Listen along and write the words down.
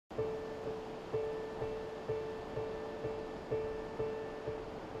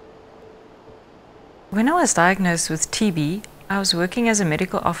When I was diagnosed with TB, I was working as a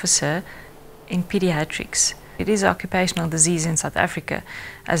medical officer in Paediatrics. It is an occupational disease in South Africa,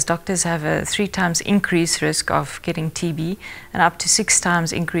 as doctors have a 3 times increased risk of getting TB and up to 6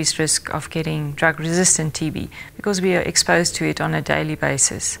 times increased risk of getting drug-resistant TB because we are exposed to it on a daily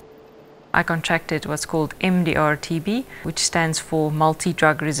basis. I contracted what's called MDR-TB, which stands for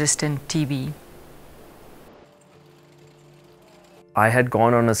multi-drug-resistant TB. I had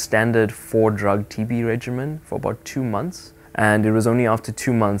gone on a standard 4-drug TB regimen for about 2 months, and it was only after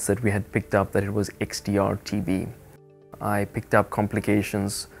 2 months that we had picked up that it was XDR-TB. I picked up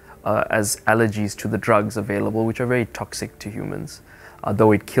complications as allergies to the drugs available, which are very toxic to humans,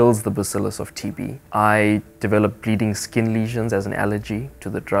 though it kills the bacillus of TB. I developed bleeding skin lesions as an allergy to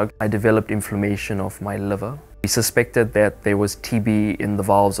the drug. I developed inflammation of my liver. We suspected that there was TB in the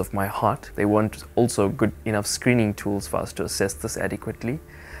valves of my heart. They weren't also good enough screening tools for us to assess this adequately.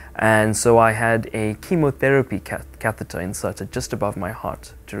 And so I had a chemotherapy catheter inserted just above my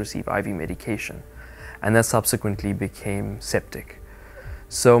heart to receive IV medication. And that subsequently became septic.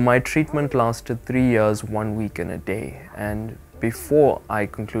 So my treatment lasted 3 years, 1 week and a day. And before I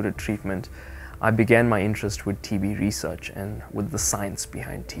concluded treatment, I began my interest with TB research and with the science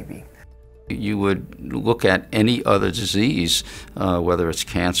behind TB. You would look at any other disease, whether it's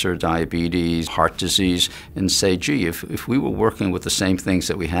cancer, diabetes, heart disease, and say, gee, if we were working with the same things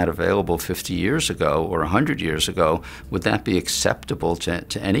that we had available 50 years ago or 100 years ago, would that be acceptable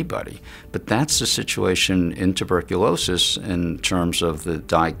to anybody? But that's the situation in tuberculosis in terms of the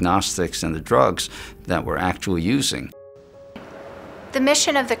diagnostics and the drugs that we're actually using. The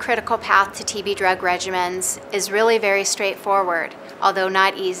mission of the critical path to TB drug regimens is really very straightforward, although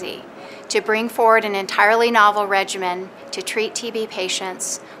not easy. To bring forward an entirely novel regimen to treat TB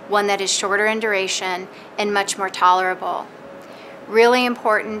patients, one that is shorter in duration and much more tolerable. Really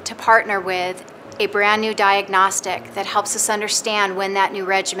important to partner with a brand new diagnostic that helps us understand when that new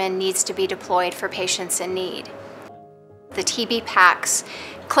regimen needs to be deployed for patients in need. The TB PACS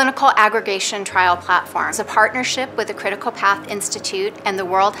Clinical Aggregation Trial Platform is a partnership with the Critical Path Institute and the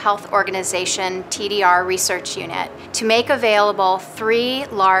World Health Organization TDR Research Unit to make available 3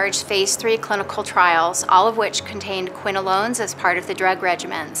 large phase 3 clinical trials, all of which contained quinolones as part of the drug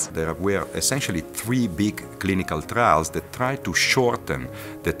regimens. There were essentially 3 big clinical trials that tried to shorten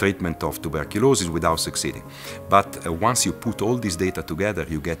the treatment of tuberculosis without succeeding. But once you put all this data together,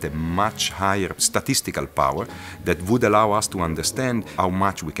 you get a much higher statistical power that would allow us to understand how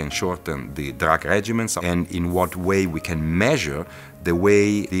much we can shorten the drug regimens and in what way we can measure the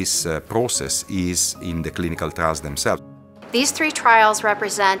way this process is in the clinical trials themselves. These 3 trials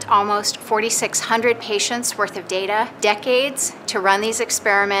represent almost 4,600 patients worth of data, decades to run these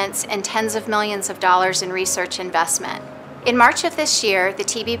experiments, and tens of millions of dollars in research investment. In March of this year, the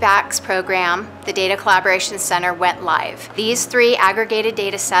TB PACS program, the Data Collaboration Center, went live. These 3 aggregated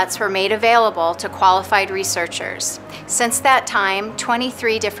data sets were made available to qualified researchers. Since that time,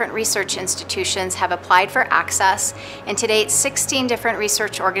 23 different research institutions have applied for access, and to date, 16 different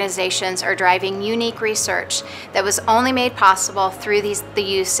research organizations are driving unique research that was only made possible through the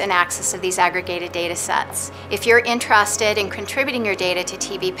use and access of these aggregated data sets. If you're interested in contributing your data to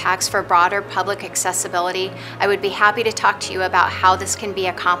TB PACS for broader public accessibility, I would be happy to talk to you about how this can be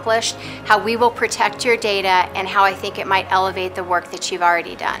accomplished, how we will protect your data, and how I think it might elevate the work that you've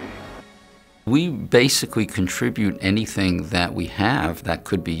already done. We basically contribute anything that we have that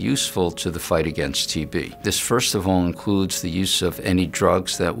could be useful to the fight against TB. This first of all includes the use of any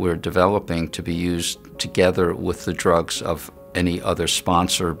drugs that we're developing to be used together with the drugs of any other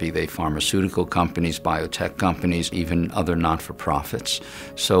sponsor, be they pharmaceutical companies, biotech companies, even other not-for-profits.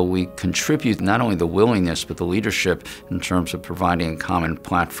 So we contribute not only the willingness, but the leadership in terms of providing a common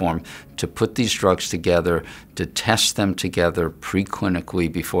platform to put these drugs together, to test them together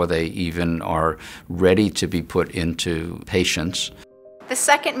preclinically before they even are ready to be put into patients. The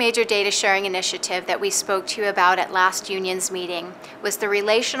second major data sharing initiative that we spoke to you about at last union's meeting was the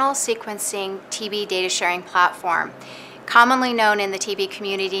Relational Sequencing TB Data Sharing Platform, commonly known in the TB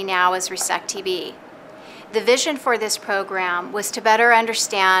community now as ReSeqTB. The vision for this program was to better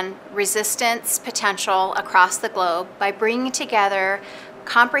understand resistance potential across the globe by bringing together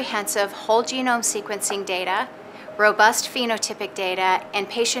comprehensive whole genome sequencing data, robust phenotypic data, and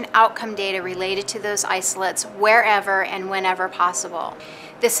patient outcome data related to those isolates wherever and whenever possible.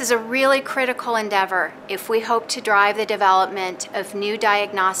 This is a really critical endeavor if we hope to drive the development of new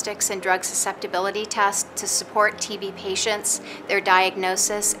diagnostics and drug susceptibility tests to support TB patients, their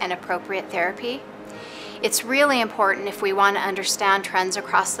diagnosis, and appropriate therapy. It's really important if we want to understand trends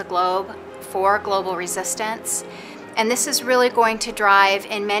across the globe for global resistance. And this is really going to drive,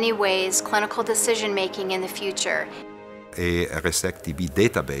 in many ways, clinical decision-making in the future. A ReSeqTB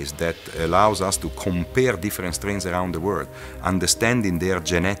database that allows us to compare different strains around the world, understanding their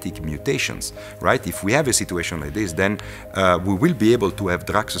genetic mutations, right? If we have a situation like this, then we will be able to have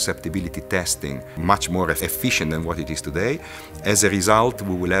drug susceptibility testing much more efficient than what it is today. As a result,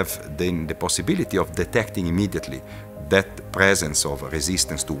 we will have then the possibility of detecting immediately that presence of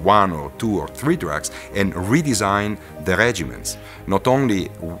resistance to 1 or 2 or 3 drugs and redesign the regimens. Not only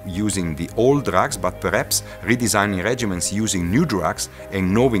using the old drugs, but perhaps redesigning regimens using new drugs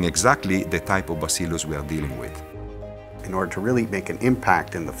and knowing exactly the type of bacillus we are dealing with. In order to really make an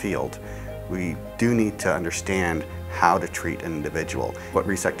impact in the field, we do need to understand how to treat an individual. What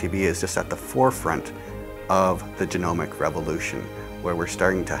ReSeqTB is just at the forefront of the genomic revolution, where we're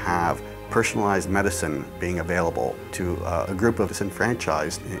starting to have personalized medicine being available to a group of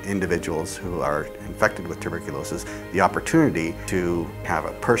disenfranchised individuals who are infected with tuberculosis, the opportunity to have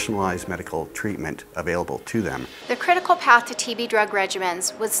a personalized medical treatment available to them. The Critical Path to TB Drug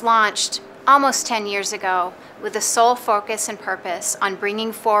Regimens was launched almost 10 years ago with the sole focus and purpose on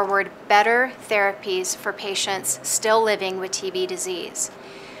bringing forward better therapies for patients still living with TB disease.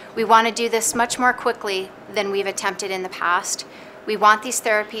 We want to do this much more quickly than we've attempted in the past. We want these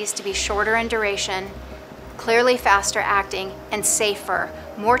therapies to be shorter in duration, clearly faster acting, and safer,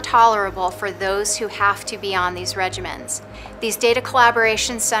 more tolerable for those who have to be on these regimens. These Data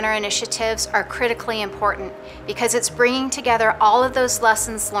Collaboration Center initiatives are critically important because it's bringing together all of those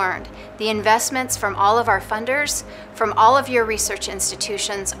lessons learned, the investments from all of our funders, from all of your research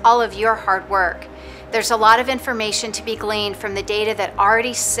institutions, all of your hard work. There's a lot of information to be gleaned from the data that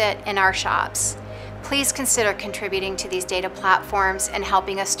already sit in our shops. Please consider contributing to these data platforms and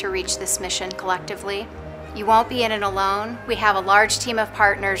helping us to reach this mission collectively. You won't be in it alone. We have a large team of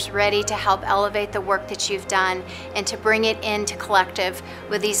partners ready to help elevate the work that you've done and to bring it into collective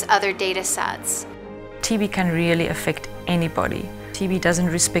with these other data sets. TB can really affect anybody. TB doesn't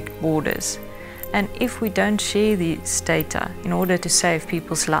respect borders. And if we don't share this data in order to save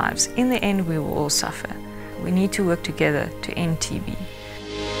people's lives, in the end we will all suffer. We need to work together to end TB.